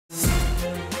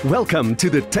Welcome to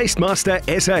the Tastemaster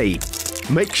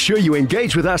SA. Make sure you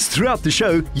engage with us throughout the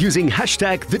show using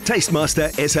hashtag the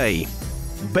Tastemaster SA.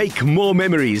 Bake more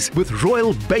memories with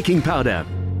Royal Baking Powder.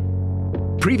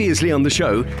 Previously on the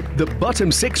show, the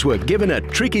bottom 6 were given a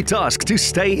tricky task to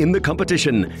stay in the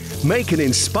competition. Make an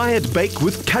inspired bake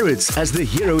with carrots as the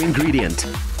hero ingredient.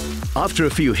 After a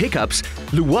few hiccups,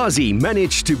 Luwazi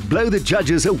managed to blow the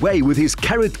judges away with his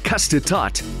carrot custard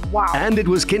tart. Wow. And it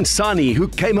was Kinsani who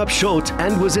came up short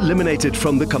and was eliminated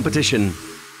from the competition.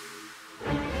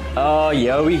 Oh,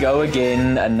 here we go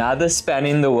again. Another span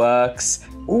in the works.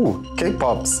 Ooh, cake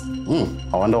pops.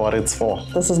 I wonder what it's for.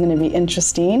 This is going to be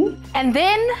interesting. And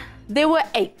then there were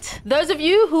 8. Those of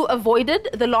you who avoided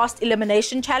the last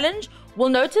elimination challenge will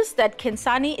notice that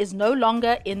Kinsani is no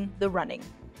longer in the running.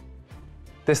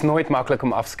 Dis nooit maklik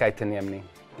om afskeid te neem nie.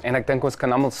 En ek dink ons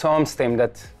kan almal saamstem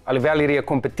dat alhoewel hierdie 'n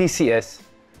kompetisie is,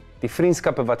 die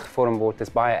vriendskappe wat gevorm word is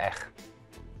baie eg.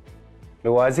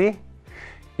 Luwazi,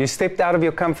 you stepped out of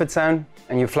your comfort zone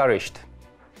and you flourished.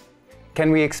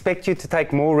 Can we expect you to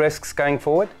take more risks going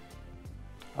forward?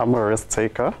 I'm a risk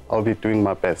taker. I'll be doing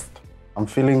my best. I'm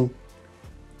feeling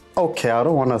okay. I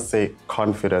don't want to say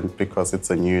confident because it's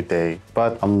a new day,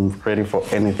 but I'm ready for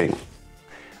anything.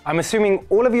 I'm assuming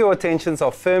all of your attentions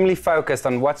are firmly focused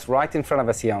on what's right in front of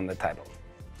us here on the table.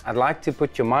 I'd like to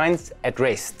put your minds at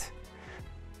rest.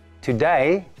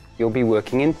 Today, you'll be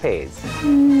working in pairs.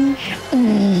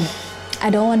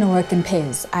 I don't want to work in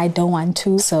pairs. I don't want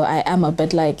to, so I am a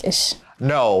bit like, ish.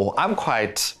 No, I'm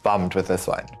quite bummed with this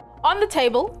one. On the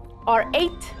table are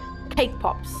 8 cake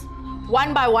pops.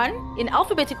 One by one, in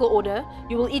alphabetical order,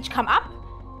 you will each come up,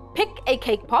 pick a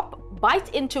cake pop, bite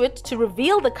into it to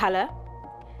reveal the color.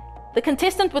 The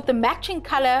contestant with the matching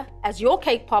color as your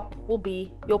cake pop will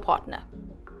be your partner.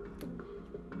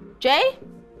 Jay,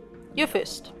 you're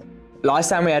first. Last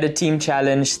time we had a team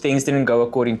challenge, things didn't go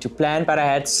according to plan, but I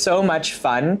had so much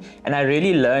fun and I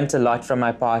really learned a lot from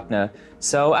my partner.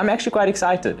 So I'm actually quite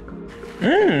excited.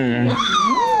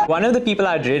 One of the people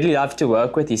I'd really love to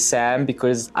work with is Sam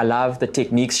because I love the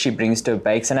techniques she brings to her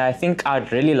bakes and I think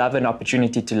I'd really love an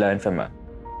opportunity to learn from her.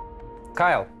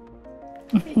 Kyle.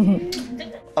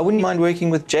 I wouldn't mind working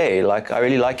with Jay. Like, I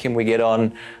really like him. We get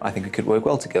on. I think we could work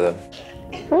well together.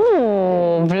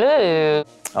 Ooh, blue.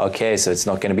 Okay, so it's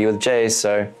not going to be with Jay,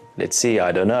 so let's see.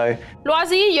 I don't know.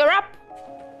 Luwazi, you're up.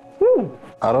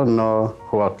 I don't know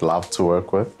who I'd love to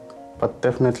work with, but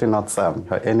definitely not Sam.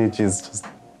 Her energy is just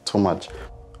too much.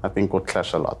 I think we'll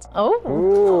clash a lot.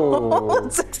 Oh,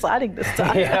 it's exciting this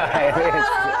time. Yeah, it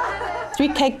is. 3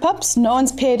 cake pops, no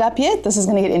one's paired up yet. This is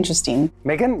going to get interesting.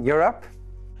 Megan, you're up.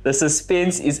 The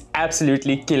suspense is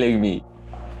absolutely killing me.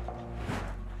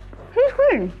 Who's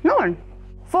winning? No one.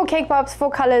 4 cake pops,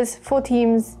 4 colors, 4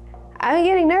 teams. I'm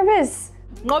getting nervous.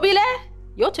 Nobile,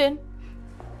 your turn.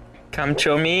 Come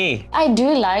show me. I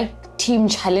do like team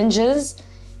challenges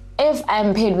if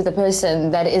I'm paired with a person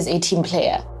that is a team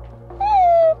player.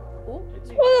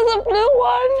 What is the blue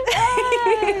one?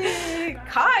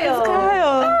 Kyle.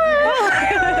 Kyle.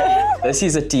 This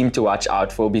is a team to watch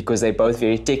out for because they're both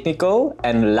very technical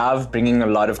and love bringing a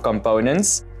lot of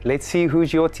components. Let's see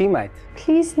who's your teammate.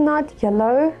 Please not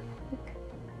yellow.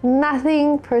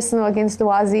 Nothing personal against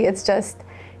Luwazi. It's just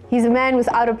he's a man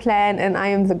without a plan and I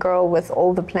am the girl with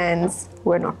all the plans.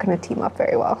 We're not going to team up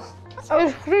very well.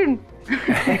 Oh, green.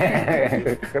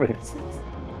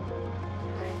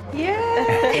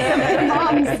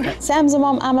 Yeah. Sam's a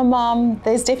mom, I'm a mom.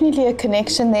 There's definitely a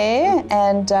connection there,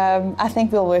 and I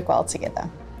think we'll work well together.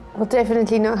 We'll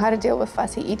definitely know how to deal with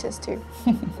fussy eaters too.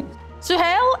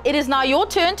 Suhail, it is now your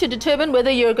turn to determine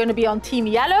whether you're going to be on Team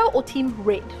Yellow or Team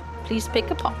Red. Please pick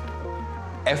a pop.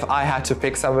 If I had to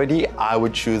pick somebody, I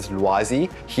would choose Luwazi.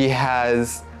 He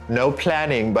has no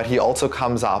planning, but he also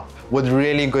comes up with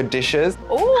really good dishes.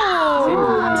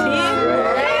 Oh, Team Red.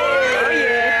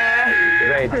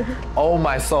 Oh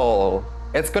my soul.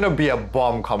 It's gonna be a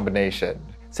bomb combination.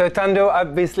 So Tando,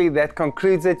 obviously that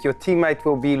concludes it. Your teammate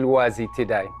will be Luwazi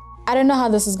today. I don't know how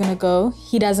this is gonna go.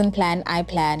 He doesn't plan, I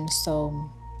plan, so...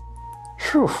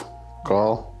 Phew,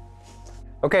 girl.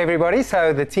 Okay, everybody,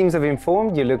 so the teams have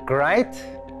informed. You look great.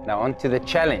 Now on to the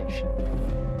challenge.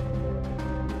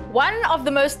 One of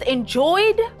the most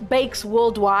enjoyed bakes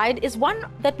worldwide is one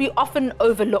that we often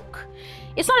overlook.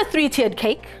 It's not a 3-tiered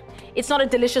cake. It's not a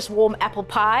delicious warm apple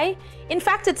pie. In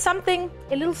fact, it's something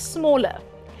a little smaller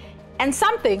and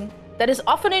something that is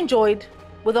often enjoyed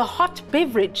with a hot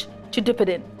beverage to dip it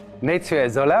in. Net so,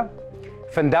 Zola.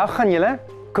 Vandag gaan julle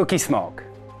koekies maak.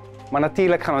 Maar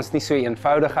natuurlik gaan ons nie so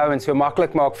eenvoudig hou en so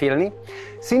maklik maak vir julle nie.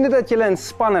 Siende dat julle in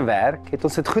spanne werk, het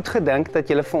ons dit goed gedink dat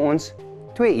julle vir ons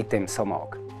 2 items sal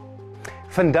maak.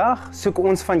 Vandag soek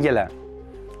ons van julle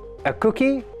 'n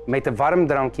koekie met 'n warm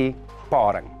drankie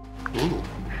paring.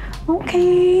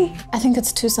 Okay. I think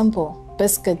it's too simple.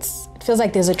 Biscuits. It feels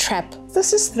like there's a trap.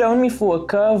 This has thrown me for a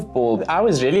curveball. I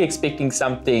was really expecting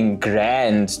something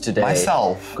grand today.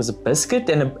 Myself. Because a biscuit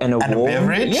and a warm... a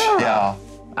beverage? Yeah.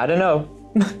 I don't know.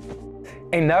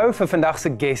 En nou vir vandag se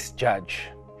guest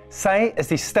judge. Sy is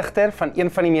die stigter van een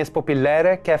van die mees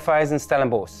populêre cafés in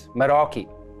Stellenbosch, Meraki.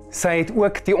 Sy het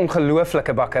ook die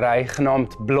ongelooflike bakkery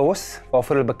genaamd Blos,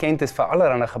 waarvoor hulle bekend is vir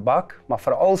allerlei gebak, maar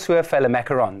veral so vir hulle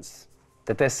macarons.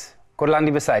 Dit is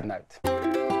Korlandi Besuidenhout.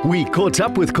 We caught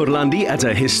up with Korlandi at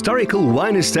a historical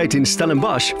wine estate in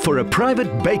Stellenbosch for a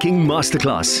private baking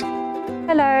masterclass.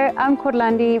 Hello, I'm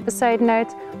Korlandi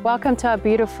Besuidenhout. Welcome to our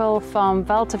beautiful farm,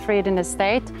 Valtevreden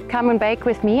Estate. Come and bake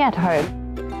with me at home.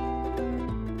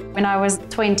 When I was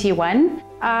 21,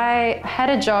 I had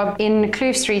a job in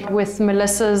Kloof Street with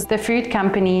Melissa's, the food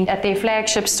company, at their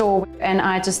flagship store, and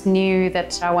I just knew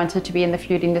that I wanted to be in the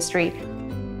food industry.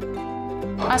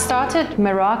 I started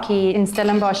Meraki in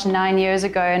Stellenbosch 9 years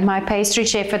ago, and my pastry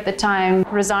chef at the time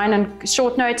resigned on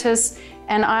short notice,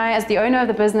 and I, as the owner of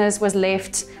the business, was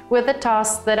left with the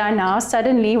task that I now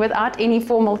suddenly, without any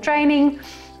formal training,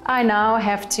 I now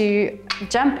have to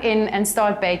jump in and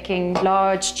start baking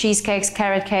large cheesecakes,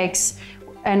 carrot cakes,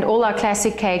 and all our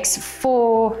classic cakes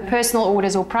for personal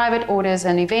orders or private orders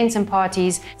and events and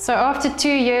parties. So after 2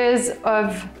 years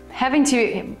of having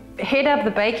to head up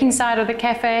the baking side of the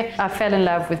cafe, I fell in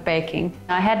love with baking.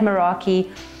 I had Meraki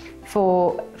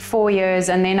for 4 years,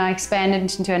 and then I expanded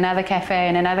into another cafe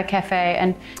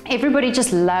and everybody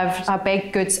just loved our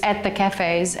baked goods at the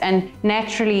cafes, and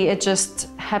naturally it just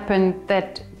happened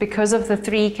that because of the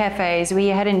 3 cafes we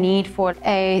had a need for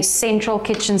a central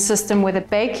kitchen system with a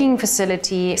baking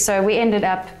facility, so we ended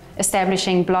up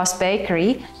establishing Bloss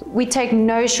Bakery. We take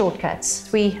no shortcuts.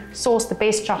 We source the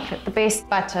best chocolate, the best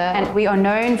butter, and we are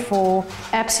known for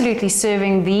absolutely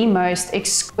serving the most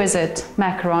exquisite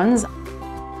macarons.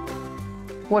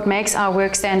 What makes our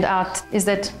work stand out is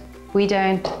that we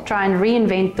don't try and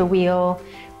reinvent the wheel.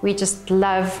 We just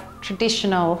love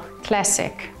traditional,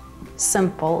 classic,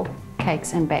 simple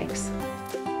cakes and bakes.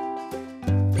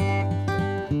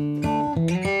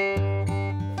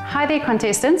 Hi there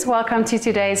contestants, welcome to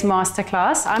today's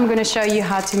masterclass. I'm going to show you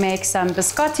how to make some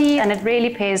biscotti, and it really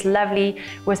pairs lovely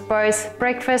with both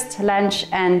breakfast, lunch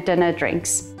and dinner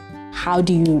drinks. How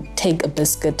do you take a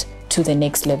biscuit to the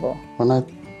next level? When I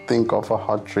think of a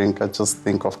hot drink, I just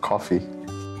think of coffee.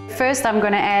 First I'm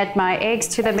going to add my eggs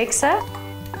to the mixer,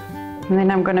 and then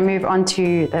I'm going to move on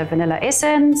to the vanilla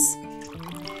essence,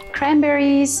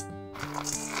 cranberries,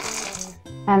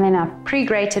 and then I've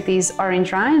pre-grated these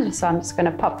orange rinds, so I'm just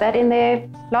going to pop that in there.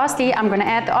 Lastly, I'm going to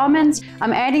add the almonds.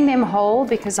 I'm adding them whole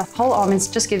because the whole almonds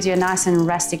just gives you a nice and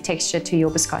rustic texture to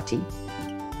your biscotti.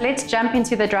 Let's jump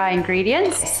into the dry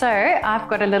ingredients. So I've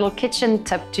got a little kitchen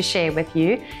tip to share with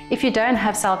you. If you don't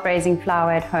have self-raising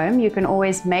flour at home, you can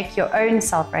always make your own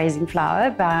self-raising flour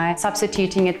by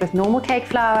substituting it with normal cake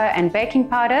flour and baking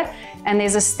powder. And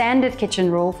there's a standard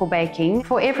kitchen rule for baking.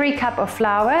 For every cup of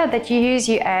flour that you use,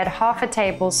 you add half a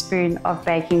tablespoon of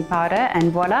baking powder,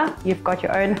 and voila, you've got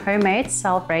your own homemade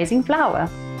self-raising flour.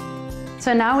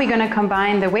 So now we're going to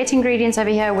combine the wet ingredients over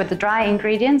here with the dry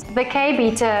ingredients. The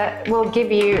K-beater will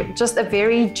give you just a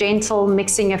very gentle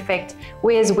mixing effect,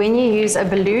 whereas when you use a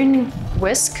balloon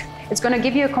whisk, it's going to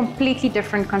give you a completely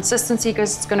different consistency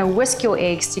because it's going to whisk your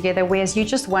eggs together, whereas you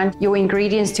just want your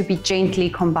ingredients to be gently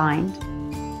combined.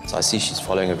 So I see she's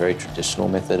following a very traditional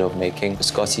method of making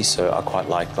biscotti, so I quite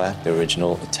like that, the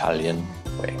original Italian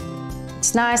way.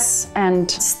 It's nice and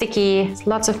sticky,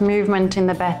 lots of movement in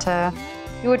the batter.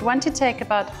 You would want to take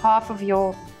about half of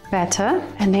your batter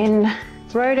and then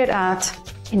roll it out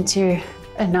into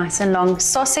a nice and long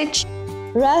sausage.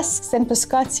 Rusks and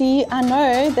biscotti, I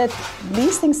know that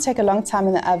these things take a long time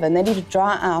in the oven. They need to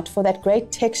dry out for that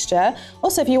great texture.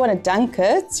 Also, if you want to dunk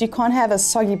it, you can't have a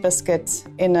soggy biscuit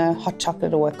in a hot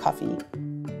chocolate or a coffee.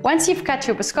 Once you've cut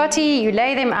your biscotti, you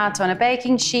lay them out on a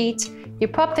baking sheet. You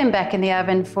pop them back in the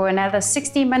oven for another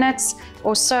 60 minutes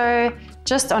or so,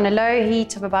 just on a low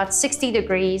heat of about 60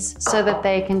 degrees, so that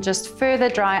they can just further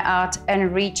dry out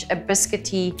and reach a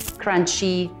biscuity,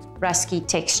 crunchy, rusky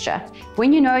texture.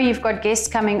 When you know you've got guests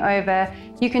coming over,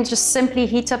 you can just simply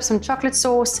heat up some chocolate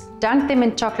sauce, dunk them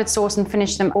in chocolate sauce and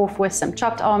finish them off with some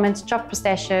chopped almonds, chopped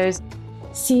pistachios.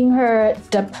 Seeing her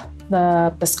dip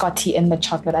the biscotti in the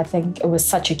chocolate, I think it was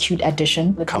such a cute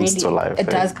addition. It comes to life. It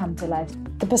does come to life.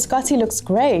 The biscotti looks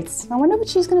great. I wonder what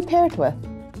she's going to pair it with.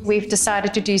 We've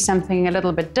decided to do something a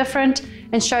little bit different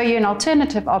and show you an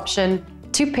alternative option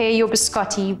to pair your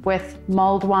biscotti with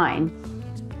mulled wine.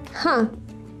 Huh,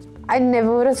 I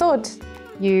never would have thought.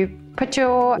 You put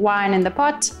your wine in the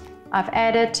pot. I've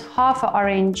added half an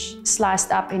orange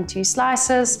sliced up into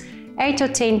slices, 8 or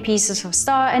 10 pieces of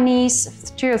star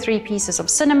anise, 2 or 3 pieces of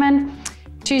cinnamon,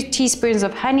 2 teaspoons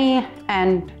of honey,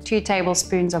 and 2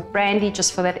 tablespoons of brandy,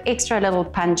 just for that extra little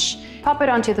punch. Pop it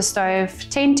onto the stove,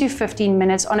 10 to 15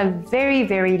 minutes on a very,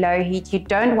 very low heat. You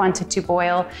don't want it to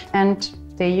boil, and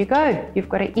there you go. You've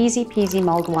got an easy peasy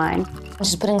mulled wine. I'm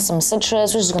just putting some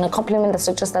citrus, which is going to complement the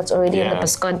citrus that's already in the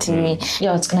biscotti.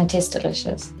 Yeah, it's going to taste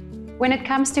delicious. When it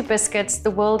comes to biscuits,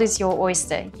 the world is your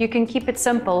oyster. You can keep it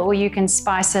simple or you can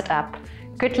spice it up.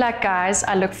 Good luck, guys.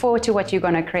 I look forward to what you're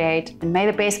going to create, and may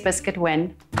the best biscuit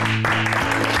win.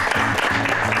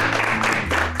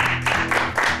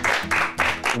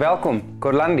 Welkom,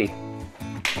 Corlandi.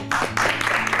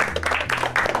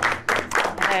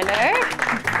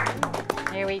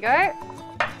 Hello. Here we go.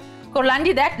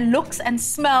 Corlandi, that looks and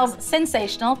smells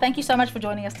sensational. Thank you so much for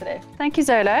joining us today. Thank you,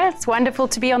 Zola. It's wonderful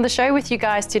to be on the show with you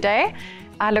guys today.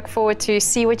 I look forward to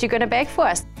see what you're going to bake for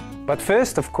us. But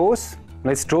first, of course,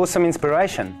 let's draw some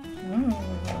inspiration.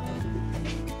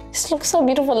 This looks so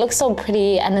beautiful, it looks so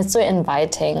pretty, and it's so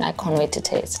inviting. I can't wait to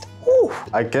taste. Ooh,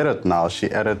 I get it now.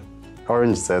 She added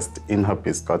orange zest in her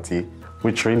biscotti,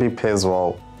 which really pairs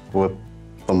well with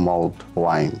the mulled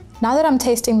wine. Now that I'm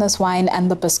tasting this wine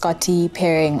and the biscotti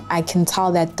pairing, I can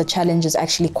tell that the challenge is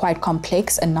actually quite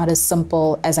complex and not as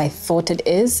simple as I thought it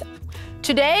is.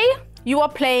 Today, you are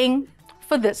playing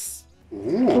for this.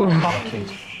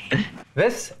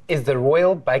 This is the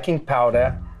Royal Baking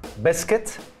Powder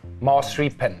Biscuit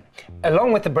Mastery Pin.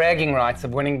 Along with the bragging rights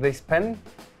of winning this pin,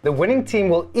 the winning team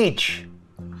will each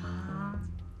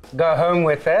go home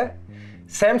with a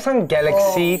Samsung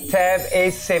Galaxy Tab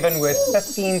S7 worth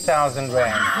 15,000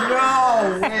 Rand.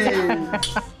 No way!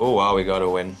 Oh wow, we got a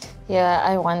win. Yeah,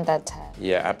 I want that tab.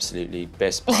 Yeah, absolutely.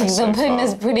 Best Like, price the so pin far.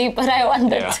 is pretty, but I want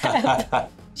the tab.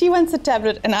 She wants a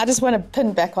tablet and I just want a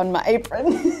pin back on my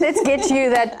apron. Let's get you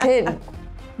that pin.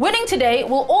 Winning today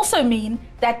will also mean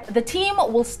that the team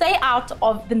will stay out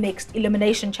of the next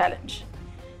elimination challenge.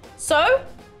 So,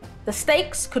 the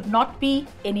stakes could not be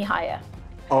any higher.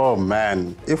 Oh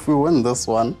man, if we win this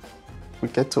one, we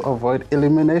get to avoid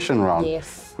elimination round.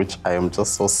 Yes. Which I am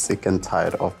just so sick and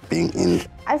tired of being in.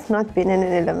 I've not been in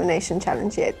an elimination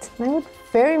challenge yet, and I would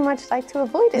very much like to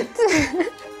avoid it.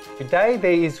 Today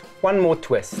there is one more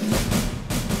twist.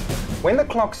 When the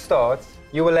clock starts,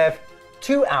 you will have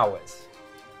 2 hours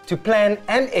to plan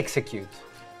and execute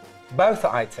both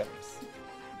items.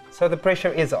 So the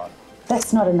pressure is on.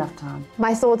 That's not enough time.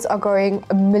 My thoughts are going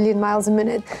a million miles a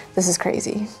minute. This is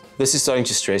crazy. This is starting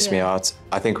to stress me out.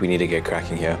 I think we need to get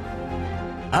cracking here.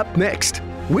 Up next,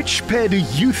 which pair do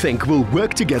you think will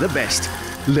work together best?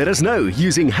 Let us know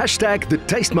using hashtag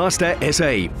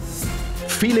 #TheTasteMasterSA.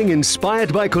 Feeling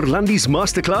inspired by Corlandi's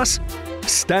masterclass?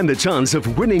 Stand a chance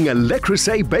of winning a Le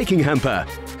Creuset baking hamper.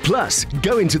 Plus,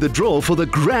 go into the draw for the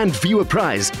grand viewer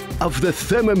prize of the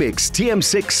Thermomix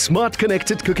TM6 Smart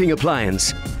Connected Cooking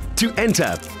Appliance. To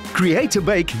enter, create a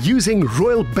bake using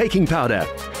Royal Baking Powder.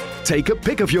 Take a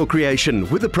pic of your creation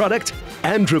with the product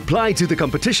and reply to the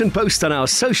competition post on our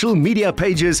social media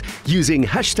pages using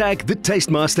hashtag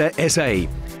 #TheTasteMasterSA.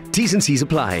 T's and C's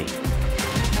apply.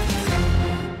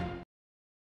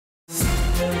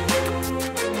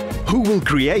 Who will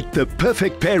create the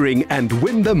perfect pairing and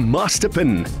win the master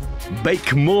pin?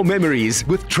 Bake more memories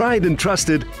with tried and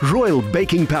trusted Royal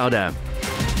Baking Powder.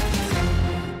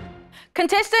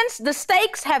 Contestants, the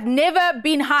stakes have never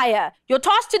been higher. Your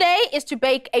task today is to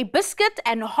bake a biscuit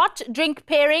and hot drink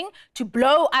pairing to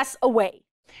blow us away.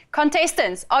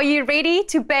 Contestants, are you ready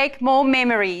to bake more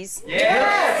memories?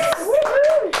 Yes!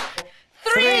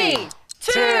 3,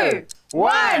 2,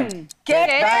 1,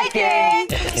 get baking!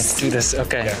 Let's do this,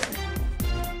 okay.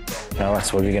 Now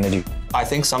that's what we're gonna do. I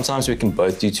think sometimes we can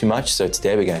both do too much, so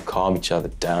today we're gonna calm each other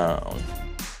down.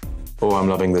 Oh, I'm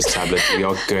loving this tablet. We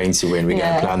are going to win. We're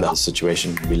going to plan the whole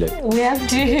situation. We have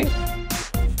to.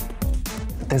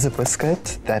 There's a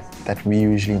biscuit that we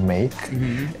usually make.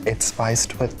 It's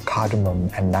spiced with cardamom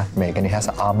and nutmeg, and it has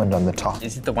an almond on the top.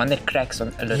 Is it the one that cracks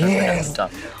on a little bit on the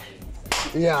top?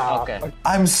 Yeah. Okay.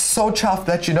 I'm so chuffed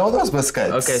that you know those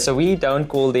biscuits. Okay, so we don't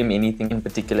call them anything in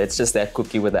particular. It's just that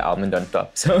cookie with the almond on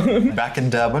top. So back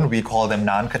in Durban, we call them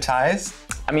naan katais.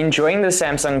 I'm enjoying the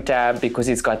Samsung Tab because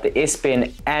it's got the S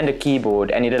Pen and a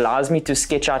keyboard, and it allows me to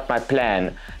sketch out my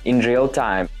plan in real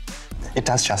time. It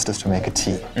does justice to make a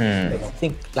tea. I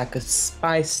think like a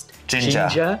spiced ginger.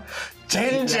 Yeah.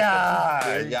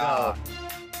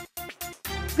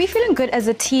 We're feeling good as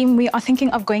a team. We are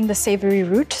thinking of going the savory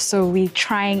route, so we're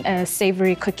trying a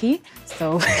savory cookie.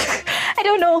 So I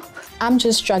don't know. I'm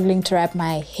just struggling to wrap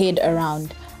my head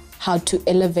around how to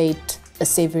elevate a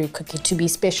savory cookie to be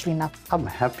special enough. I'm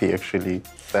happy actually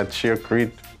that she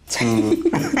agreed to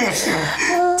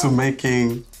to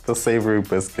making the savory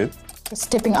biscuit.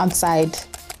 Stepping outside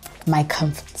my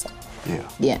comfort zone.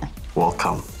 Yeah.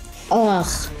 Welcome. Ugh.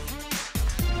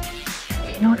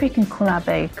 You know what we can call our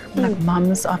bake? Like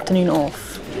mum's afternoon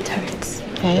off. Totes.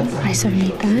 Okay. I so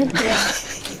need that.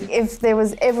 If there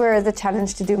was ever the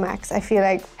challenge to do max, I feel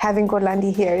like having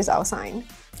Kodlandi here is our sign.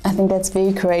 I think that's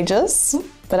very courageous,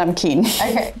 but I'm keen.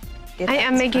 Okay. I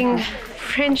am making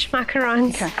French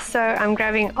macarons. So I'm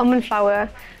grabbing almond flour,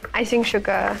 icing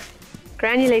sugar,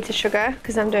 granulated sugar,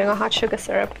 because I'm doing a hot sugar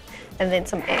syrup, and then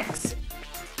some eggs.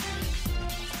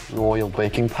 Royal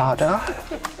baking powder.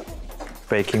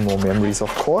 Baking more memories,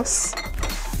 of course.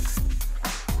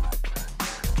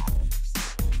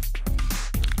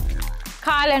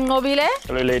 Kyle and Ngobile.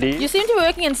 Hello, ladies. You seem to be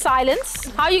working in silence.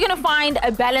 How are you going to find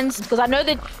a balance? Because I know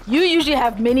that you usually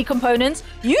have many components.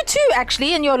 You too,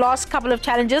 actually, in your last couple of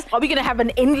challenges. Are we going to have an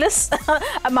endless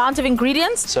amount of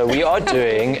ingredients? So we are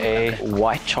doing a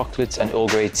white chocolate and Earl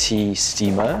Grey tea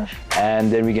steamer,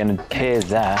 and then we're going to pair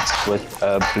that with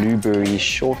a blueberry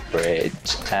shortbread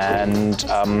and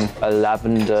a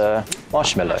lavender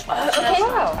marshmallow. Okay.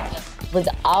 Wow. With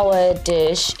our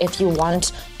dish, if you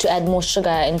want to add more sugar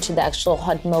into the actual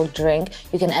hot milk drink,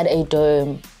 you can add a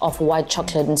dome of white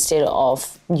chocolate instead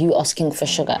of you asking for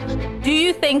sugar. Do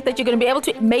you think that you're going to be able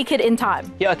to make it in time?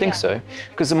 Yeah, I think so,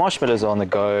 because the marshmallows are on the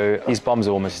go. These bombs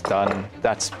are almost done.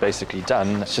 That's basically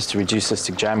done. It's just to reduce this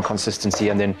to jam consistency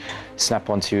and then snap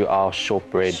onto our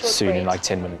shortbread soon in like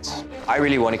 10 minutes. I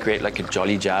really want to create like a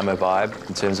jolly jammer vibe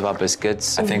in terms of our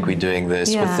biscuits. I think we're doing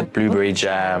this with the blueberry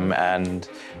jam, and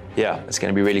yeah, it's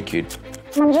going to be really cute.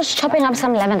 I'm just chopping up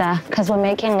some lavender because we're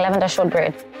making lavender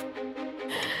shortbread.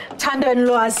 Tando and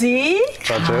Loazi.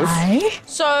 Hi.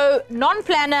 So,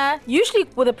 non-planner, usually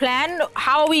with a plan,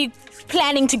 how are we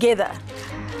planning together?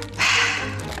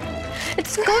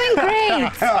 It's going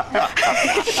great.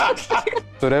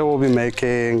 Today we'll be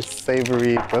making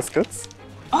savory biscuits.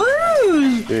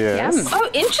 Oh! Yes. Oh,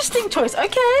 interesting choice.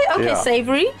 Okay,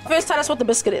 savory. First, tell us what the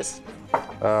biscuit is.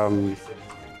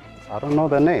 I don't know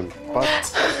the name,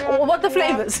 but... Or what the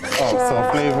flavours? Oh, so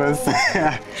flavours.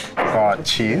 Got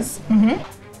cheese.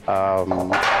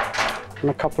 And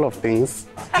a couple of things.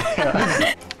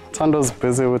 Tando's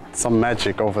busy with some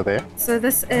magic over there. So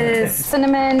this is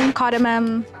cinnamon,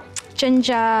 cardamom,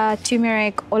 ginger,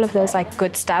 turmeric, all of those like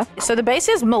good stuff. So the base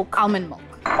is milk? Almond milk.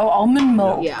 Oh, almond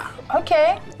milk. Yeah.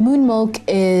 Okay. Moon milk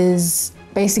is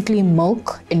basically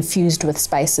milk infused with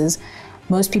spices.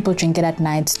 Most people drink it at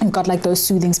night and got like those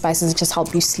soothing spices that just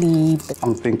help you sleep.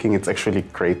 I'm thinking it's actually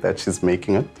great that she's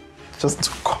making it, just to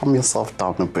calm yourself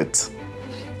down a bit.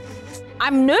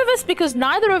 I'm nervous because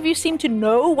neither of you seem to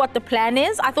know what the plan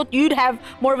is. I thought you'd have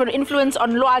more of an influence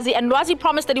on Loazi, and Loazi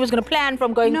promised that he was going to plan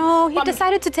from going... No, he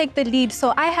decided to take the lead,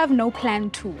 so I have no plan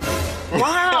too.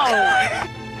 Wow!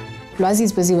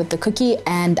 Loazi's busy with the cookie,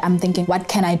 and I'm thinking, what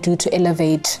can I do to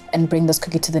elevate and bring this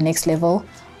cookie to the next level?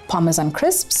 Parmesan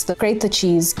crisps, grate the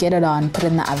cheese, get it on, put it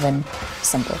in the oven.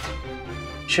 Simple.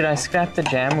 Should I scrap the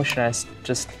jam or should I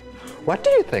just... What do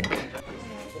you think?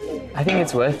 I think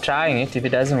it's worth trying it. If it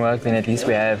doesn't work, then at least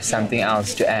we have something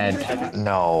else to add.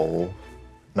 No,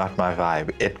 not my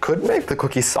vibe. It could make the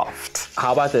cookie soft.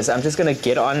 How about this? I'm just gonna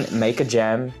get on, make a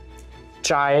jam,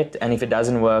 try it, and if it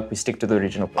doesn't work, we stick to the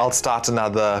original plan. I'll start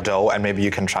another dough and maybe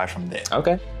you can try from there.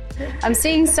 Okay. I'm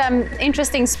seeing some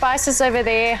interesting spices over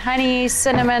there. Honey,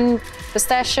 cinnamon,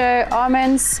 pistachio,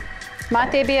 almonds. Might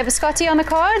there be a biscotti on the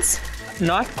cards?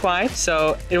 Not quite.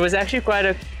 So it was actually quite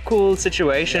a cool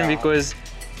situation because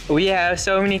we have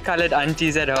so many colored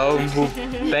aunties at home who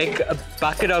bake a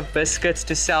bucket of biscuits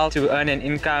to sell to earn an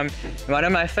income. One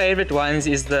of my favorite ones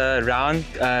is the round,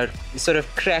 sort of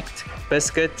cracked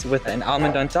biscuit with an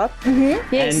almond on top.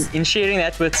 Yes. And in sharing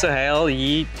that with Sohail,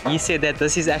 he said that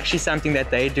this is actually something that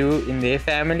they do in their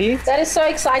family. That is so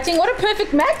exciting. What a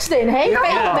perfect match then, hey?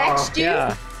 Perfect match, Stu.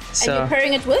 Yeah. And you're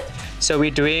pairing it with? So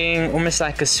we're doing almost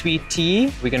like a sweet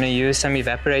tea. We're going to use some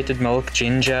evaporated milk,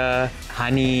 ginger,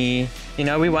 honey. You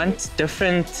know, we want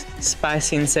different spice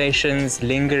sensations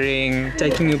lingering,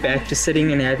 taking you back to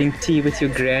sitting and having tea with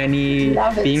your granny,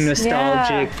 being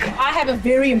nostalgic. Yeah. I have a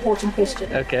very important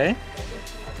question. Okay.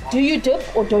 Do you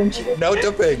dip or don't you? No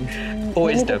dipping.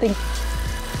 Always dip.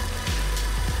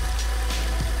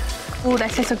 Oh,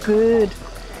 that tastes so good.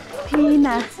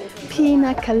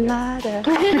 Pina colada.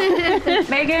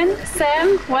 Megan,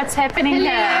 Sam, what's happening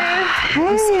here?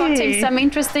 I'm spotting some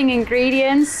interesting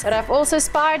ingredients, but I've also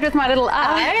spied with my little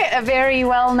eye a very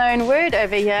well-known word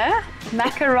over here.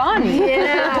 Macaroni.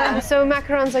 Yeah. So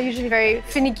macarons are usually very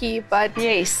finicky, but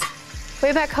yes.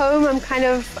 Way back home, I'm kind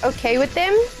of okay with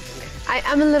them. I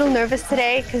am a little nervous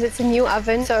today because it's a new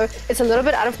oven, so it's a little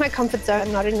bit out of my comfort zone.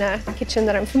 I'm not in a kitchen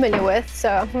that I'm familiar with, so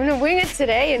I'm gonna wing it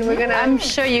today and we're gonna... I'm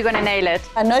sure you're gonna nail it.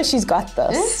 I know she's got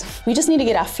this. We just need to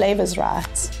get our flavors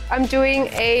right. I'm doing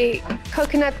a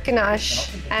coconut ganache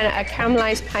and a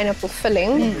caramelized pineapple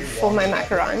filling for my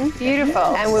macaron. Beautiful.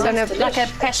 And we're gonna... Like a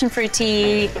passion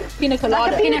fruity pina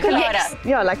colada. Like a pina colada. Yes.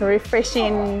 Yeah, like a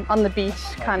refreshing on the beach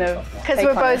kind of. Because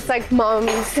we're both like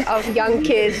moms of young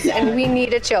kids and we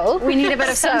need a chill. We need a bit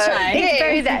of sunshine. It's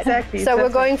very that. Exactly. So we're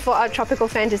going for our tropical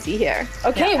fantasy here.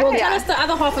 Okay, well tell us the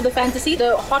other half of the fantasy,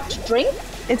 the hot drink.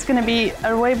 It's going to be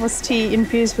a rooibos tea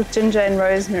infused with ginger and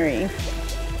rosemary.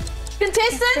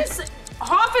 Contestants,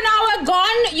 half an hour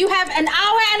gone. You have an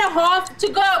hour and a half to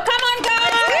go. Come on,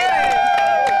 guys!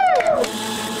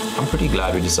 I'm pretty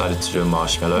glad we decided to do a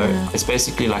marshmallow. It's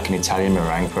basically like an Italian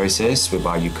meringue process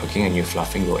whereby you're cooking and you're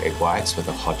fluffing your egg whites with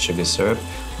a hot sugar syrup,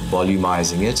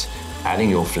 volumizing it,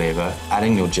 adding your flavor,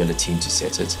 adding your gelatine to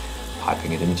set it,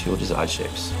 piping it into your desired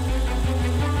shapes.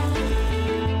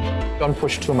 Don't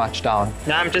push too much down.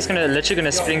 Now I'm just literally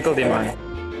gonna sprinkle them on.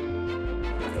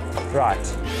 Right.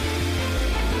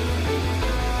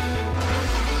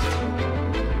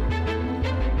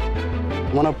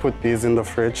 I'm gonna put these in the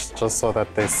fridge just so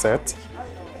that they set.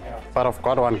 But I've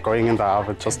got one going in the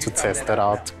oven just to test it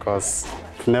out because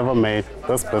I've never made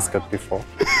this biscuit before.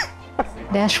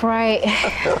 That's right.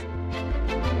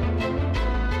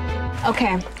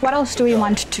 Okay, what else do we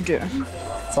want to do?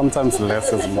 Sometimes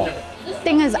less is more.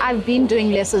 Thing is, I've been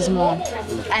doing less is more,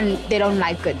 and they don't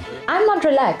like it. I'm not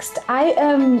relaxed. I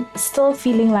am still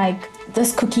feeling like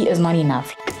this cookie is not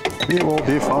enough. We will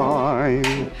be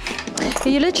fine.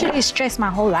 You literally stress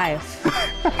my whole life.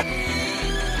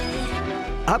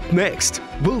 Up next,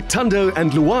 will Tundo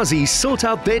and Luwazi sort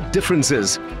out their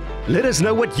differences? Let us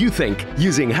know what you think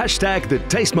using hashtag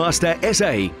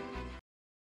 #TheTasteMasterSA.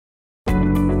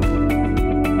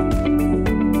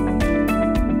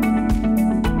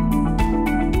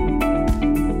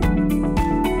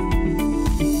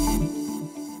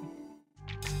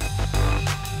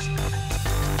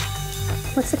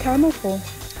 What's the caramel for?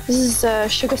 This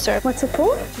is sugar syrup. What's it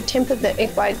for? To temper the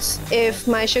egg whites. If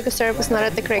my sugar syrup is not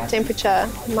at the correct temperature,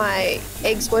 my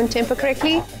eggs won't temper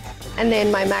correctly, and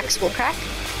then my max will crack.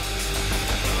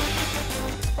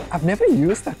 I've never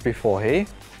used that before, hey?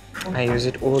 I use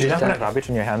it all Do the you have time. to rub it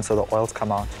in your hands so the oils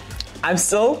come out? I'm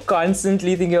still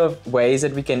constantly thinking of ways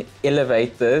that we can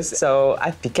elevate this. So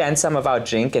I decant some of our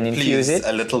drink and infuse it.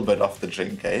 a little bit of the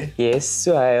drink, eh? Yes,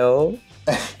 Suhail.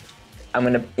 I'm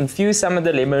gonna infuse some of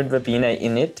the lemon verbena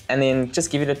in it and then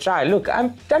just give it a try. Look,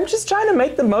 I'm just trying to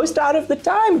make the most out of the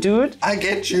time, dude. I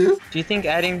get you. Do you think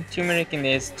adding turmeric in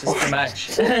there is just too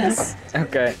much?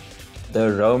 Okay. The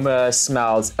aroma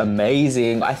smells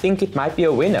amazing. I think it might be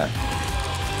a winner.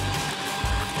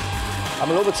 I'm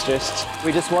a little bit stressed.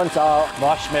 We just want our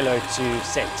marshmallow to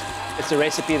set. It's a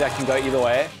recipe that can go either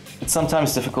way. It's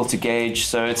sometimes difficult to gauge,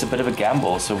 so it's a bit of a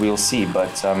gamble, so we'll see,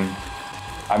 but I'm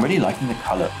really liking the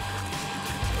color.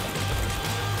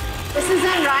 This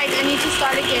isn't right. I need to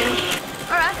start again.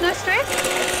 All right, no stress.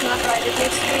 It's not right. It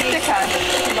needs to be thicker.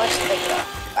 Much thicker.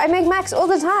 I make macs all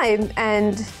the time,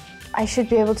 and I should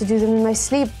be able to do them in my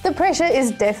sleep. The pressure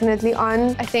is definitely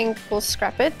on. I think we'll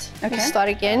scrap it. Okay. We'll start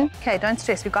again. Okay, don't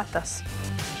stress. We got this.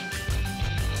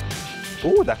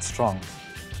 Ooh, that's strong.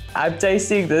 I'm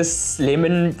tasting this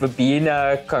lemon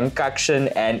verbena concoction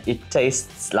and it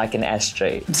tastes like an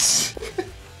ashtray.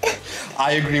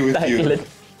 I agree with you.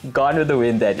 Gone with the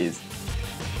wind, that is.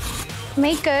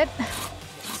 Make it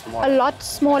a lot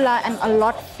smaller and a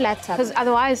lot flatter, because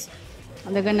otherwise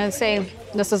they're gonna say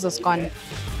this is a scone.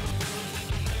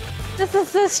 This is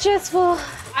so stressful.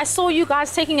 I saw you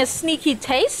guys taking a sneaky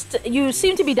taste. You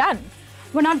seem to be done.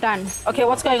 We're not done. Okay,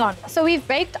 what's going on? So we've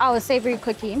baked our savory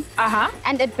cookie.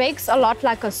 And it bakes a lot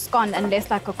like a scone and less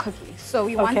like a cookie. So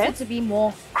we want it to be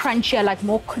more crunchier, like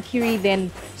more cookie-y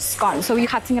than scone. So we're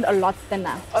cutting it a lot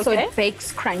thinner. So it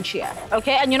bakes crunchier.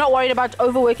 Okay, and you're not worried about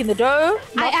overworking the dough?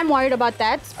 I am worried about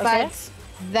that, but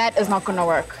that is not gonna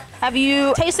work. Have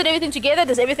you tasted everything together?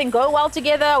 Does everything go well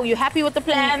together? Are you happy with the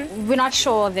plan? We're not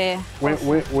sure there.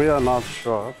 We are not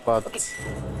sure, but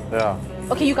yeah.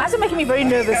 Okay, you guys are making me very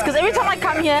nervous because every time I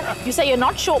come here, you say you're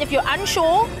not sure. If you're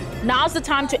unsure, now's the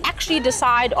time to actually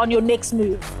decide on your next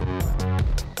move.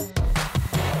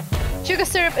 Sugar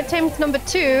syrup attempt number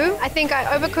 2. I think I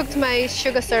overcooked my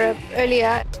sugar syrup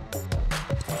earlier.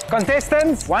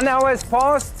 Contestants, 1 hour has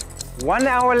passed. 1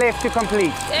 hour left to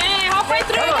complete. Hey, halfway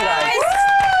through, Come on, guys! guys.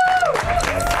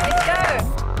 Let's go.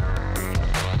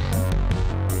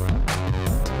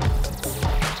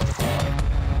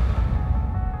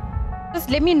 Just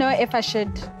let me know if I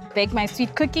should bake my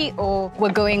sweet cookie or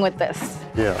we're going with this.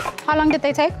 Yeah, How long did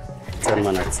they take? 10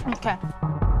 minutes. Okay.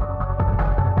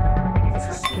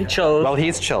 We chilled. Well,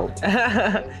 he's chilled.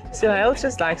 So Hale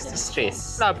just likes to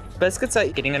stress. Our biscuits are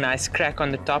getting a nice crack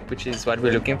on the top, which is what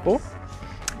we're looking for.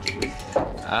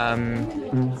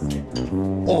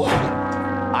 Oh,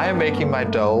 I am making my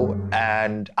dough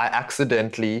and I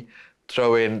accidentally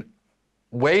throw in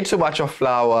way too much of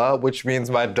flour, which means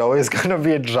my dough is gonna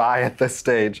be dry at this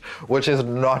stage, which is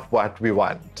not what we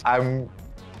want. I'm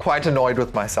quite annoyed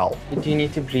with myself. Do you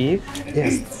need to breathe?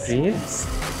 Yes. Breathe.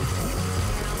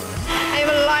 I'm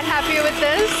a lot happier with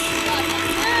this.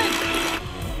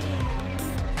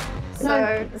 So,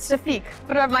 Shafiq,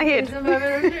 put it on my head.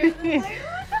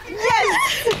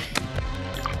 Yes!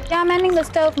 Yeah, I'm manning the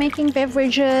stove, making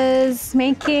beverages,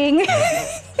 making...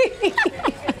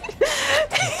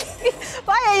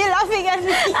 Why are you laughing at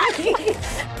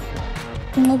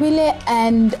me? Mobile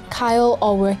and Kyle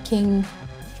are working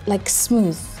like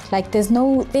smooth. Like they're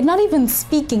not even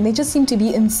speaking, they just seem to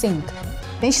be in sync.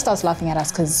 Then she starts laughing at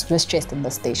us because we're stressed in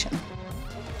the station.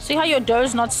 See how your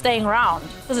dough's not staying round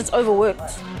because it's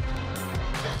overworked.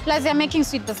 Leslie, I'm making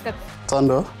sweet biscuits.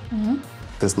 Tondo,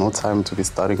 there's no time to be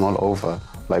starting all over.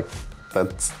 Like,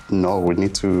 no, we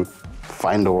need to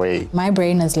find a way. My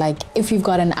brain is like, if you've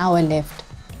got an hour left,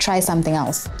 try something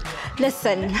else.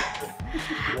 Listen,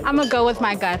 I'm gonna go with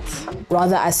my gut.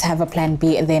 Rather us have a plan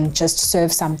B than just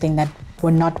serve something that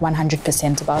we're not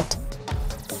 100% about.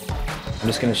 I'm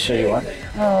just going to show you one.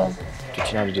 Oh, Did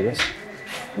you know how to do this?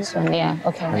 this one, yeah,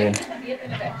 okay. And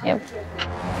Yep.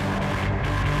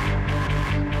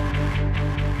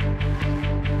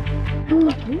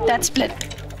 That's split.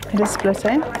 It is split,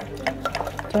 eh?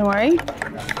 Don't worry.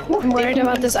 I'm worried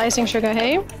about this icing sugar,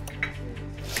 hey?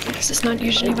 This is not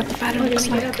usually what the batter looks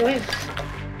like.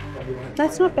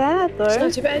 That's not bad, though. It's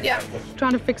not too bad, yeah.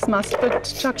 Trying to fix my split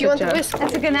chocolate Do you want the jam. whisk?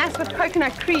 It's a ganache with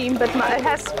coconut cream, but it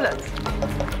has split.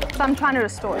 So I'm trying to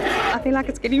restore it. I feel like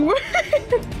it's getting worse.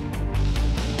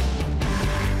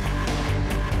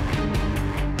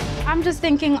 I'm just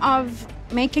thinking of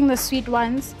making the sweet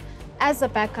ones as a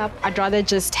backup. I'd rather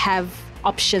just have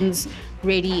options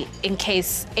ready in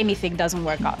case anything doesn't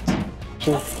work out.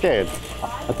 She's scared.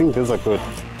 I think these are good.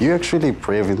 You're actually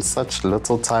brave in such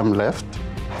little time left.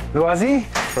 Luazi,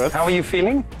 how are you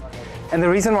feeling? And the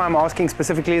reason why I'm asking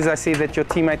specifically is I see that your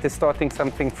teammate is starting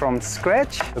something from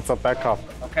scratch. It's a backup.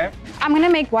 Okay. I'm gonna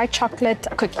make white chocolate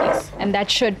cookies, and that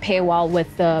should pair well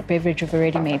with the beverage we've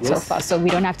already made so far, so we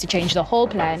don't have to change the whole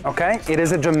plan. Okay, it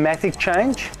is a dramatic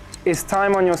change. Is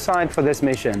time on your side for this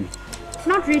mission?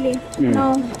 Not really,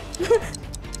 no.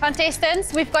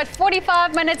 Contestants, we've got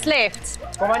 45 minutes left.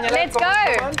 Let's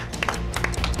go.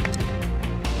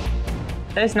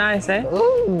 That's nice, eh?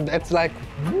 Ooh, it's like,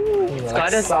 It's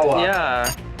got a sour.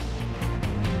 Yeah.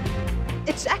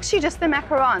 It's actually just the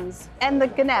macarons and the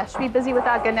ganache. We're busy with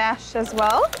our ganache as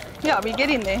well. Yeah, we get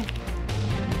in there.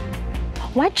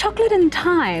 White chocolate and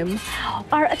thyme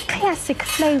are a classic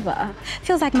flavor.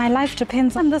 Feels like my life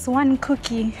depends on this one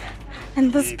cookie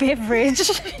and this beverage.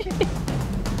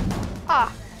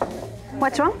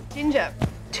 What's wrong? Ginger.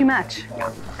 Too much.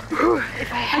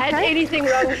 If I had anything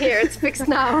wrong here, it's fixed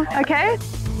now. Okay.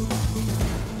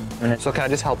 So can I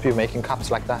just help you making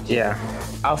cups like that? Yeah.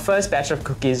 Our first batch of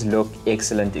cookies look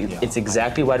excellent. It's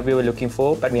exactly what we were looking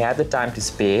for, but we have the time to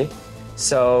spare.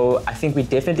 So I think we're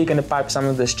definitely going to pipe some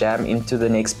of this jam into the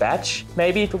next batch.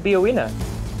 Maybe it will be a winner.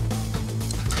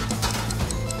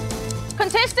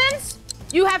 Contestants,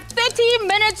 you have 30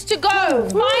 minutes to go. Final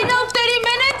 30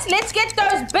 minutes. Let's get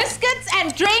those biscuits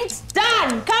and drinks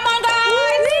done. Come on,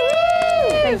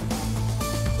 guys.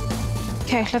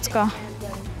 Okay, let's go.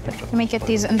 Let me get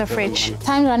these in the fridge.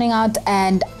 Time's running out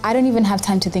and I don't even have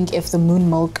time to think if the moon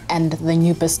milk and the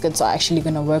new biscuits are actually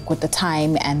going to work with the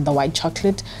thyme and the white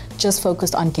chocolate. Just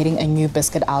focused on getting a new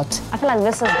biscuit out. I feel like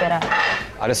this is better.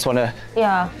 I just want to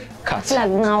Yeah. cut. I feel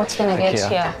like now it's gonna get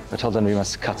here. I told them we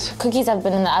must cut. Cookies have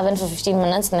been in the oven for 15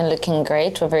 minutes and they're looking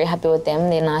great. We're very happy with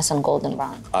them. They're nice and golden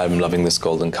brown. I'm loving this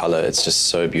golden color. It's just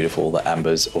so beautiful. The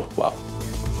ambers. Oh, wow.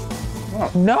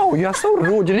 No, you're so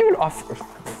rude. You didn't even offer.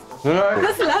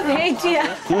 This love hate here.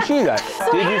 Did you see that?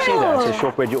 Did you see that? So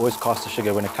shortbread, you always cast the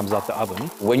sugar when it comes out the oven.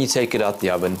 When you take it out the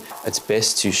oven, it's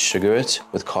best to sugar it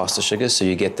with caster sugar so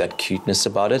you get that cuteness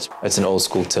about it. It's an old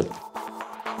school tip.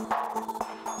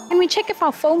 Can we check if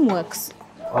our foam works?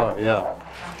 Oh, yeah.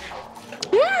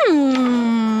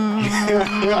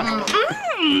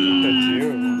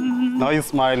 Now you're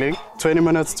smiling. 20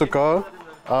 minutes to go.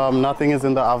 Nothing is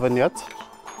in the oven yet.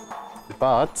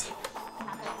 But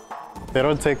they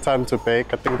don't take time to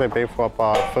bake. I think they bake for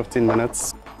about 15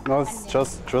 minutes. No, it's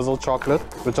just drizzled chocolate.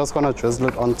 We're just gonna drizzle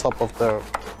it on top of the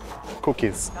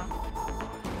cookies.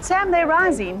 Sam, they're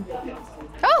rising.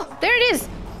 Oh, there it is.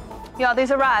 Yeah,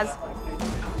 there's a rise.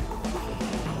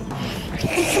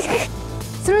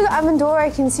 Through the oven door, I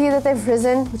can see that they've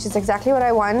risen, which is exactly what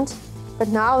I want. But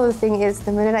now the thing is,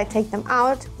 the minute I take them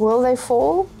out, will they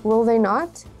fall? Will they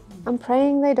not? I'm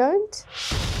praying they don't.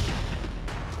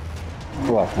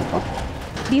 Wow.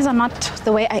 These are not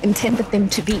the way I intended them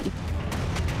to be.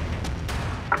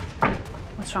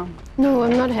 What's wrong? No,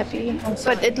 I'm not happy.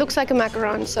 But it looks like a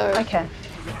macaron, so... Okay.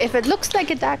 If it looks like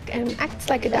a duck and acts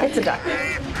like a duck... It's a duck.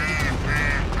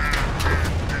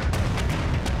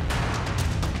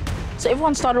 So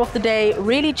everyone started off the day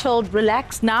really chilled,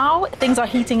 relaxed. Now things are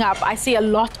heating up. I see a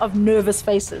lot of nervous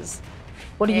faces.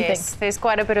 What do you think? There's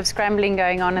quite a bit of scrambling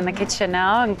going on in the kitchen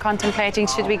now and contemplating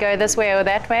should we go this way or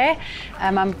that way.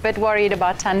 I'm a bit worried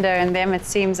about Thunder and them. It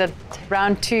seems that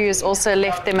round 2 has also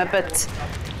left them a bit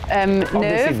Obviously,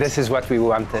 nerved. this is what we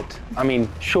wanted. I mean,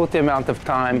 short amount of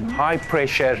time, high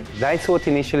pressure. They thought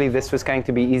initially this was going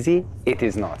to be easy. It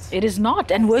is not. It is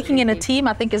not. And working in a team,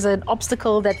 I think, is an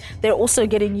obstacle that they're also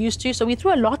getting used to. So we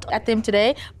threw a lot at them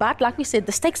today. But like we said,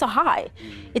 the stakes are high.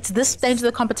 It's this stage of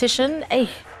the competition. Hey,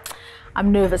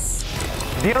 I'm nervous.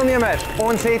 Deelnemers,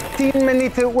 ons het 10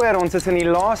 minute oor. Ons is in die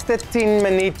laaste 10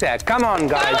 minute. Come on,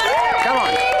 guys. Come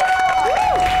on.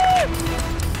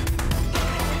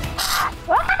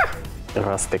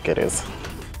 Rustic it is.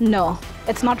 No,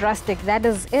 it's not rustic. That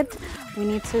is it. We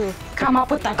need to come up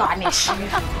with a garnish. I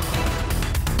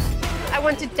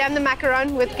want to dam the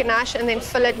macaron with ganache and then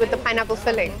fill it with the pineapple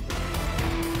filling.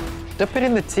 Dip it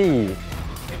in the tea.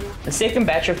 The second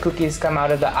batch of cookies come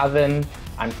out of the oven.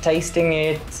 I'm tasting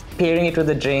it, pairing it with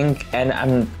a drink, and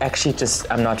I'm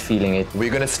not feeling it.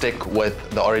 We're gonna stick with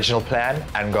the original plan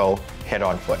and go head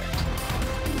on for it.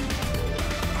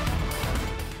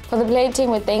 For the plating,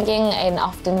 we're thinking an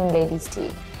afternoon ladies'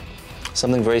 tea.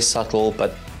 Something very subtle,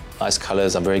 but nice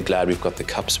colors. I'm very glad we've got the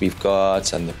cups we've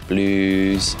got and the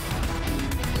blues.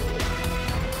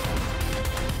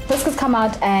 Biscuits come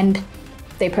out and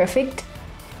they're perfect.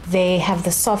 They have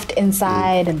the soft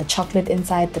inside and the chocolate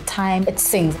inside, the thyme. It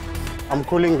sings. I'm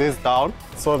cooling this down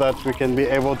so that we can be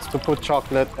able to put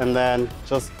chocolate and then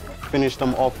just finish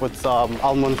them off with some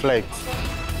almond flakes.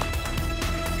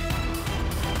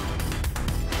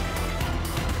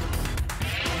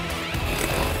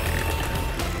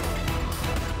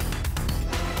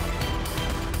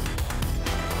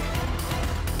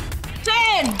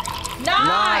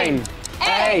 Nine,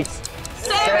 8,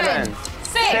 7,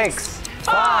 6,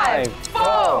 5, 4.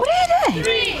 What are you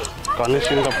doing?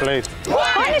 Garnishing the plate.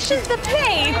 Garnishes the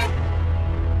plate.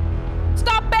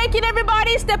 Stop baking,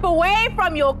 everybody. Step away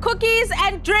from your cookies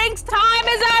and drinks. Time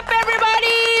is up,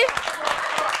 everybody.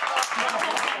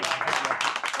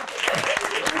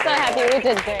 I'm so happy we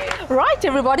did great. Right,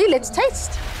 everybody, let's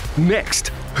taste.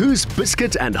 Next, whose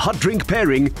biscuit and hot drink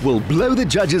pairing will blow the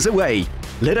judges away?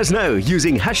 Let us know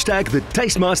using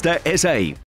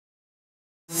 #TheTasteMasterSA.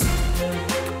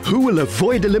 Who will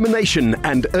avoid elimination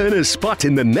and earn a spot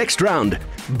in the next round?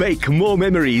 Bake more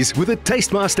memories with the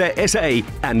Tastemaster SA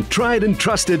and tried and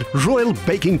trusted Royal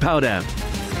Baking Powder.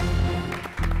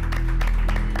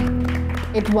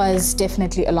 It was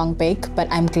definitely a long bake, but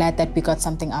I'm glad that we got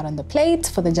something out on the plate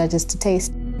for the judges to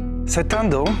taste. So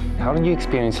Tando, how did you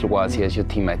experience Lwazi as your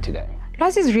teammate today?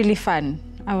 Lwazi's really fun.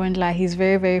 I won't lie, he's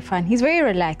very, very fun. He's very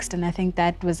relaxed, and I think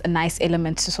that was a nice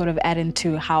element to sort of add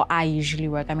into how I usually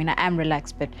work. I mean, I am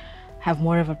relaxed, but have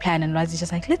more of a plan, and Lwazi's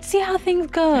just like, let's see how things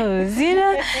goes, you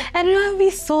know? And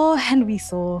we saw, and we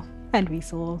saw, and we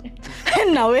saw.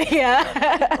 And now we're here.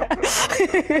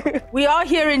 We are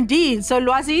here indeed. So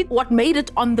Lwazi, what made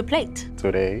it on the plate?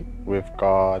 Today, we've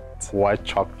got white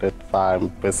chocolate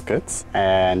thyme biscuits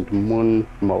and moon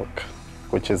milk,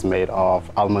 which is made of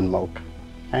almond milk,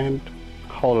 and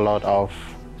a whole lot of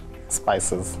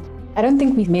spices. I don't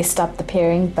think we messed up the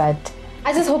pairing, but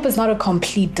I just hope it's not a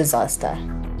complete disaster.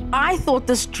 I thought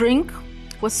this drink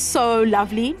was so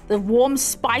lovely. The warm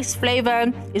spice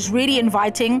flavor is really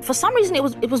inviting. For some reason,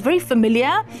 it was very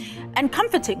familiar and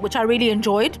comforting, which I really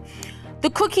enjoyed. The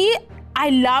cookie, I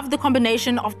love the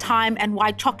combination of thyme and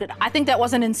white chocolate. I think that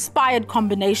was an inspired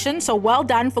combination, so well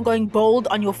done for going bold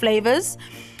on your flavors.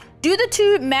 Do the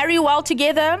two marry well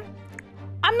together?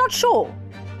 I'm not sure.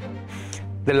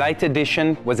 The late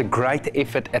edition was a great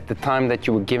effort at the time that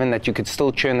you were given, that you could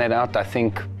still churn that out. I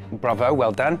think, bravo,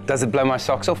 well done. Does it blow my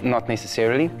socks off? Not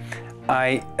necessarily.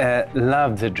 I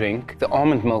love the drink. The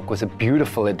almond milk was a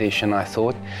beautiful addition, I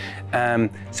thought.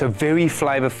 So very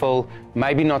flavorful,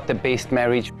 maybe not the best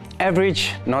marriage.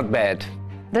 Average, not bad.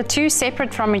 The two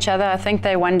separate from each other, I think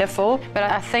they're wonderful, but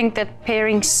I think that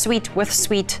pairing sweet with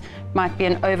sweet might be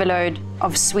an overload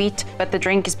of sweet, but the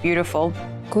drink is beautiful.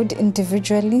 Good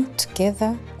individually,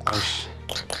 together.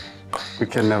 We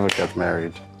can never get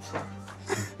married.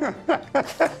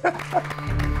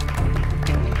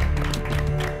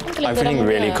 I'm feeling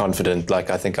really confident. Like,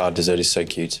 I think our dessert is so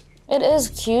cute. It is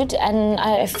cute, and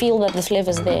I feel that the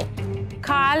flavour's there.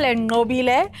 Kyle and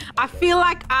Nobile, I feel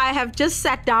like I have just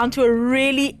sat down to a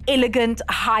really elegant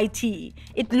high tea.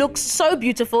 It looks so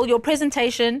beautiful. Your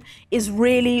presentation is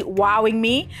really wowing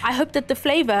me. I hope that the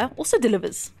flavour also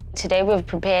delivers. Today we've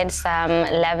prepared some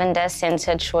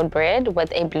lavender-scented shortbread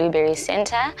with a blueberry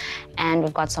centre, and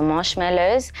we've got some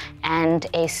marshmallows and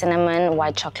a cinnamon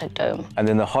white chocolate dome. And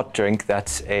then the hot drink,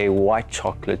 that's a white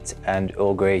chocolate and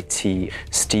Earl Grey tea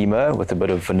steamer with a bit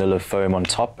of vanilla foam on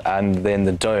top. And then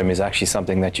the dome is actually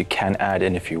something that you can add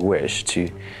in if you wish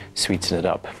to sweeten it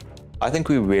up. I think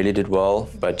we really did well,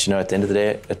 but you know, at the end of the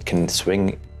day, it can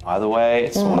swing either way.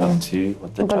 It's all up to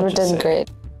what the judges say. But we did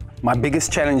great. My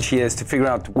biggest challenge here is to figure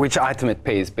out which item it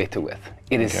pairs better with.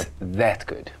 It is that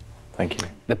good. Thank you.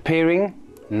 The pairing,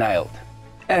 nailed.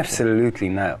 Absolutely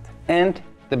nailed. And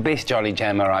the best Jolly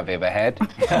Jammer I've ever had,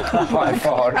 by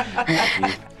far.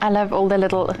 I love all the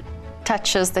little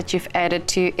touches that you've added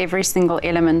to every single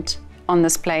element on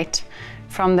this plate.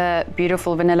 From the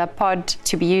beautiful vanilla pod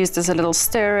to be used as a little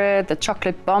stirrer, the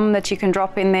chocolate bomb that you can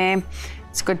drop in there.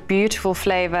 It's got beautiful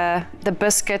flavour. The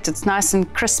biscuit, it's nice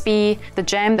and crispy. The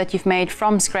jam that you've made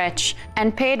from scratch.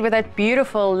 And paired with that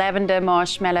beautiful lavender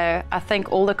marshmallow, I think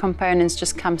all the components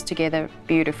just comes together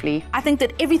beautifully. I think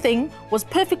that everything was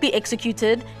perfectly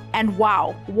executed, and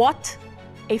wow, what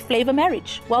a flavour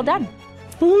marriage. Well done.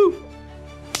 Woo!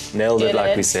 Nailed it,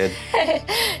 like we said.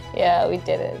 Yeah, we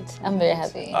did it. I'm very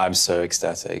happy. I'm so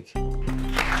ecstatic.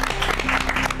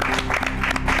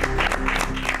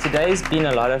 Today's been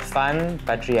a lot of fun,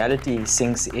 but reality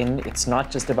sinks in. It's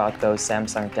not just about those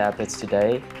Samsung tablets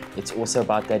today. It's also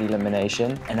about that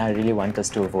elimination, and I really want us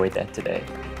to avoid that today.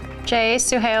 Jay,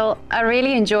 Suhail, I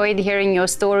really enjoyed hearing your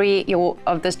story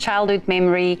of this childhood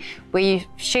memory where you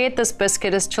shared this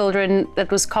biscuit as children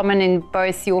that was common in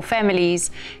both your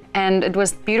families. And it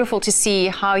was beautiful to see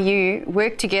how you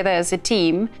work together as a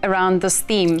team around this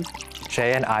theme.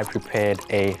 Jay and I prepared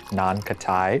a naan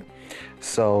katai.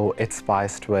 So it's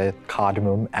spiced with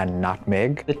cardamom and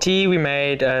nutmeg. The tea, we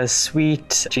made a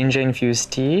sweet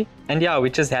ginger-infused tea. And yeah,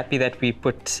 we're just happy that we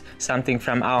put something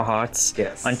from our hearts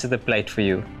onto the plate for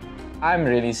you. I'm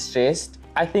really stressed.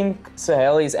 I think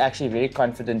Suhail is actually very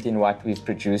confident in what we've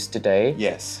produced today.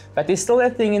 Yes. But there's still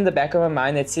that thing in the back of my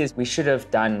mind that says we should have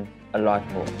done a lot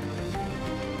more.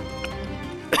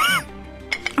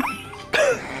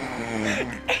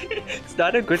 It's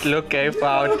not a good look, eh,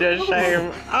 Pout?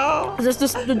 Shame. Oh.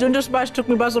 The ginger spice took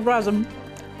me by surprise.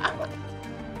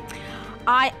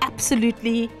 I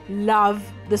absolutely love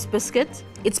this biscuit.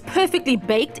 It's perfectly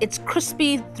baked, it's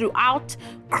crispy throughout,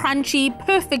 crunchy,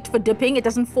 perfect for dipping. It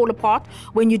doesn't fall apart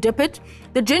when you dip it.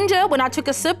 The ginger, when I took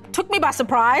a sip, took me by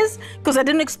surprise because I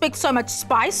didn't expect so much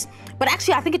spice. But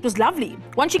actually, I think it was lovely.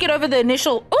 Once you get over the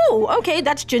initial, oh, okay,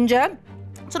 that's ginger,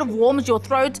 it sort of warms your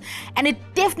throat, and it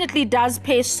definitely does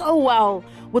pair so well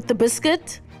with the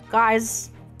biscuit.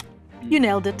 Guys, you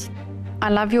nailed it. I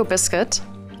love your biscuit.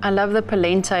 I love the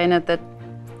polenta in it that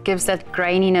gives that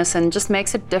graininess and just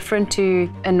makes it different to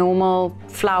a normal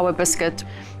flour biscuit.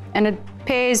 And it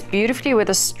pairs beautifully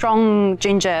with a strong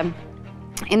ginger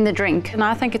in the drink. And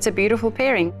I think it's a beautiful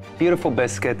pairing. Beautiful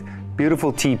biscuit,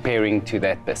 beautiful tea pairing to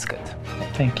that biscuit.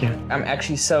 Thank you. I'm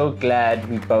actually so glad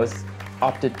we both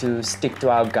opted to stick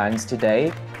to our guns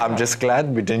today. I'm just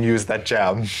glad we didn't use that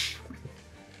jam.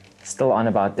 Still on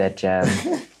about that jam.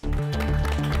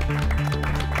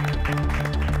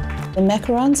 The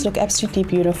macarons look absolutely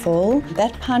beautiful.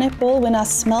 That pineapple, when I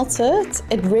smelt it,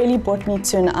 it really brought me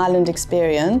to an island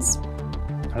experience.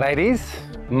 Ladies,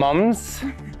 moms,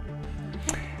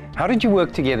 how did you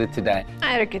work together today?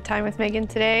 I had a good time with Megan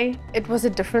today. It was a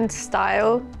different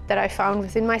style that I found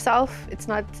within myself. It's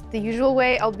not the usual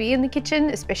way I'll be in the kitchen,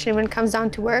 especially when it comes down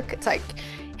to work. It's like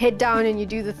head down and you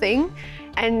do the thing.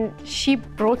 And she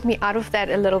brought me out of that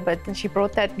a little bit, and she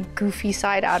brought that goofy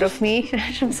side out of me,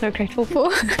 which I'm so grateful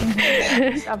for.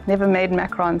 I've never made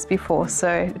macarons before, so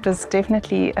it was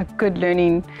definitely a good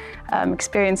learning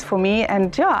experience for me.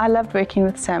 And yeah, I loved working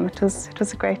with Sam. It was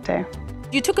a great day.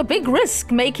 You took a big risk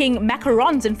making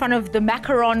macarons in front of the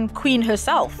macaron queen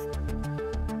herself.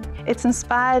 It's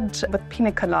inspired with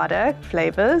pina colada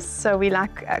flavors. So we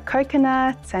like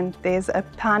coconut, and there's a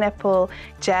pineapple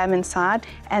jam inside,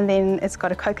 and then it's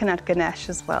got a coconut ganache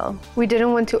as well. We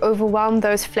didn't want to overwhelm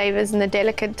those flavors and the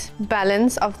delicate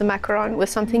balance of the macaron with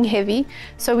something heavy.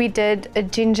 So we did a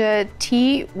ginger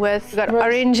tea with, we got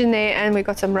orange in there, and we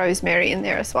got some rosemary in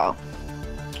there as well.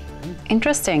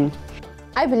 Interesting.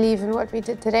 I believe in what we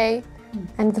did today,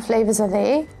 and the flavors are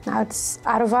there. Now it's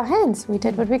out of our hands. We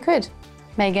did what we could.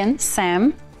 Megan,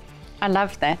 Sam, I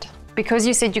love that. Because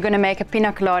you said you're going to make a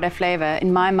pina colada flavor,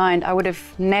 in my mind, I would have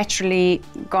naturally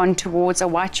gone towards a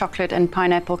white chocolate and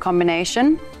pineapple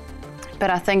combination.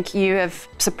 But I think you have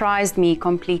surprised me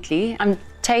completely. I'm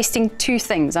tasting two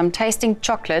things. I'm tasting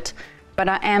chocolate, but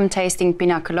I am tasting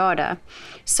pina colada.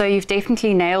 So you've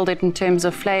definitely nailed it in terms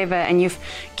of flavor, and you've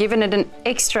given it an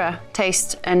extra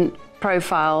taste and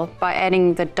profile by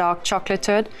adding the dark chocolate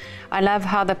to it. I love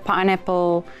how the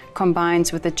pineapple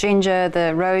combines with the ginger,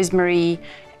 the rosemary,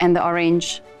 and the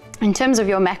orange. In terms of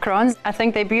your macarons, I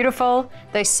think they're beautiful,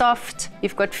 they're soft,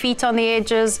 you've got feet on the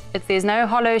edges, there's no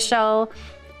hollow shell.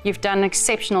 You've done an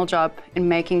exceptional job in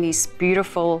making these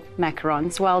beautiful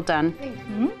macarons. Well done.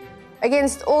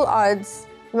 Against all odds,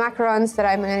 the macarons that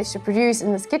I managed to produce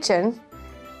in this kitchen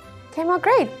came out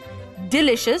great.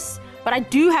 Delicious, but I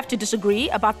do have to disagree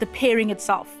about the pairing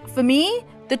itself. For me,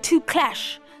 the two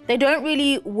clash. They don't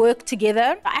really work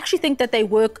together. I actually think that they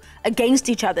work against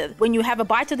each other. When you have a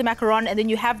bite of the macaron and then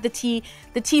you have the tea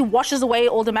washes away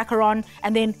all the macaron,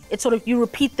 and then it's sort of, you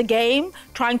repeat the game,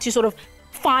 trying to sort of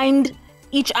find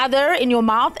each other in your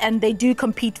mouth, and they do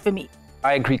compete for me.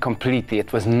 I agree completely.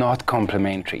 It was not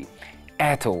complimentary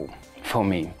at all for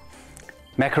me.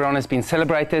 Macaron has been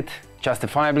celebrated,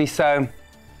 justifiably so.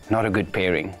 Not a good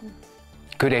pairing.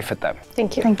 Good effort though.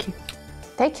 Thank you. Thank you.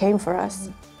 They came for us.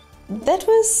 That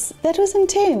was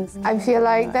intense. I feel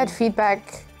like that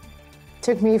feedback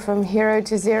took me from hero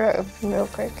to zero real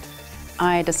quick.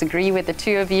 I disagree with the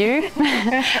two of you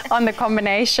on the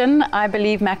combination. I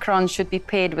believe macarons should be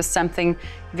paired with something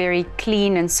very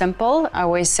clean and simple. I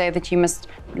always say that you must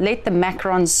let the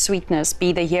macaron's sweetness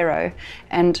be the hero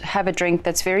and have a drink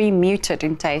that's very muted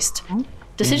in taste.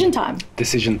 Decision time.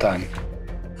 Decision time.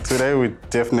 Today we're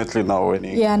definitely not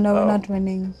winning. Yeah, no, we're not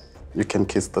winning. You can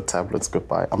kiss the tablets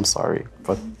goodbye. I'm sorry,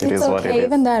 but it is It's what it okay, is.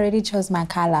 even though I already chose my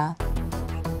color.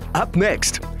 Up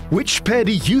next, which pair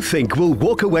do you think will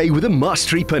walk away with a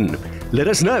mastery pin? Let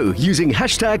us know using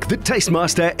hashtag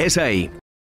 #TheTasteMasterSA.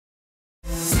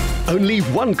 Only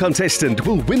one contestant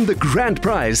will win the grand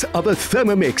prize of a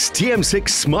Thermomix TM6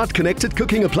 smart connected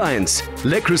cooking appliance,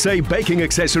 Le Creuset baking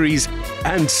accessories,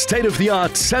 and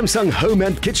state-of-the-art Samsung home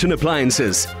and kitchen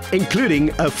appliances, including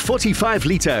a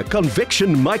 45-litre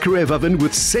convection microwave oven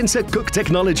with sensor cook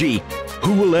technology.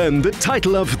 Who will earn the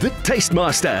title of the Taste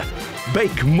Master?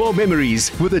 Bake more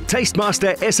memories with the Taste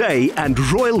Master SA and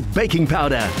Royal Baking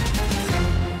Powder.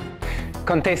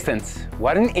 Contestants,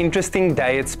 what an interesting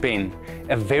day it's been.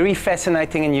 A very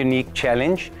fascinating and unique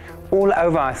challenge. All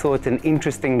over, I thought, an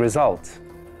interesting result.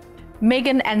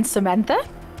 Megan and Samantha.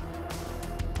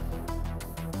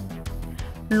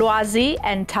 Lwazi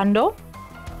and Tando.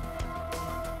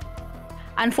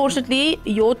 Unfortunately,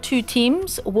 your two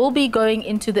teams will be going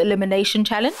into the elimination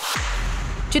challenge.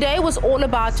 Today was all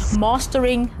about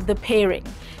mastering the pairing.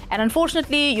 And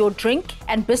unfortunately, your drink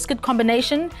and biscuit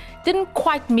combination didn't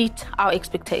quite meet our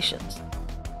expectations.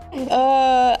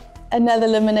 Another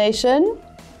elimination.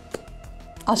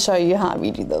 I'll show you how we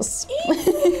do this.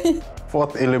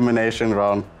 Fourth elimination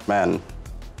round, man.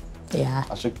 Yeah.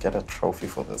 I should get a trophy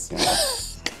for this, you know.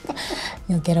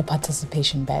 You'll get a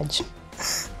participation badge.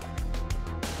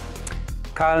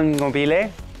 Carl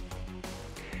Ngobile,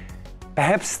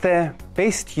 perhaps the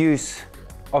best use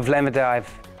of lavender I've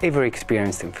ever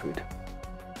experienced in food.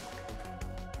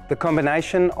 The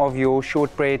combination of your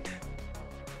shortbread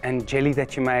and jelly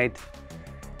that you made,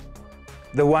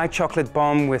 the white chocolate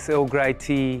bomb with Earl Grey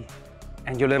tea,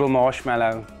 and your little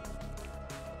marshmallow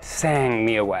sang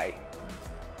me away.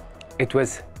 It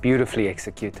was beautifully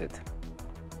executed.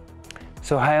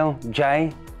 Sohail,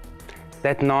 Jay,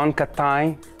 that naan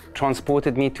katai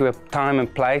transported me to a time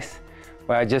and place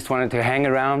where I just wanted to hang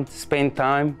around, spend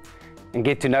time, and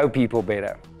get to know people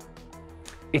better.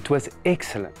 It was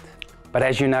excellent. But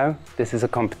as you know, this is a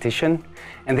competition,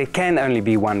 and there can only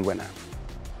be one winner.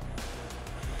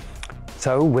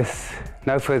 So with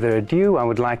no further ado, I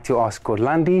would like to ask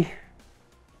Korlandi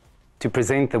to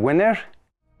present the winner.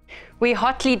 We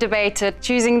hotly debated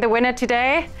choosing the winner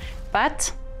today,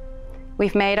 but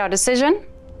we've made our decision.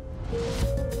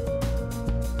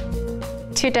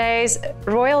 Today's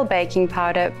Royal Baking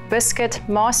Powder Biscuit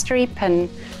Mastery Pin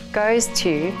goes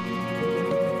to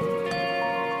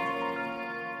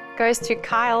goes to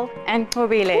Kyle and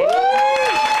Mobile.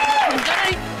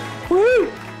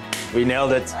 Woo! We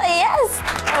nailed it. Yes!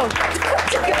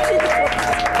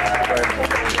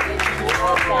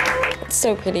 It's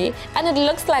so pretty. And it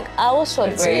looks like our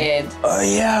shortbread. Oh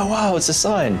yeah, wow, it's a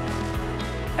sign.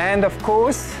 And of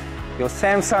course, your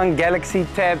Samsung Galaxy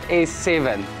Tab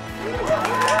S7.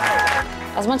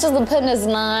 As much as the pin is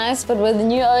nice, but we're the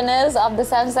new owners of the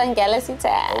Samsung Galaxy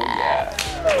Tab.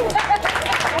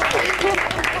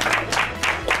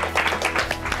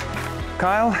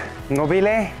 Kyle,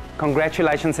 Ngobile,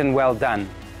 congratulations and well done.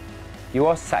 You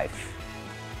are safe.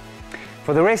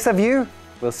 For the rest of you,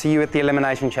 we'll see you at the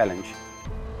Elimination Challenge.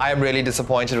 I am really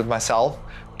disappointed with myself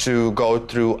to go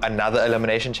through another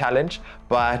elimination challenge,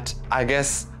 but I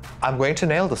guess I'm going to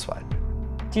nail this one.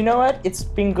 Do you know what? It's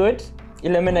been good.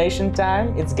 Elimination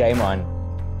time, it's game on.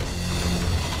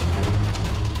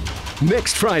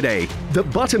 Next Friday, the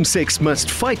bottom 6 must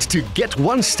fight to get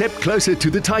one step closer to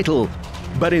the title.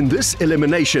 But in this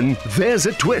elimination, there's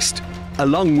a twist,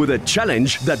 along with a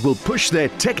challenge that will push their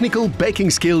technical baking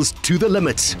skills to the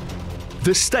limits.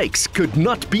 The stakes could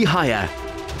not be higher.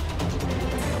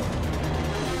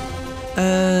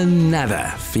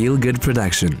 Another feel-good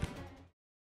production.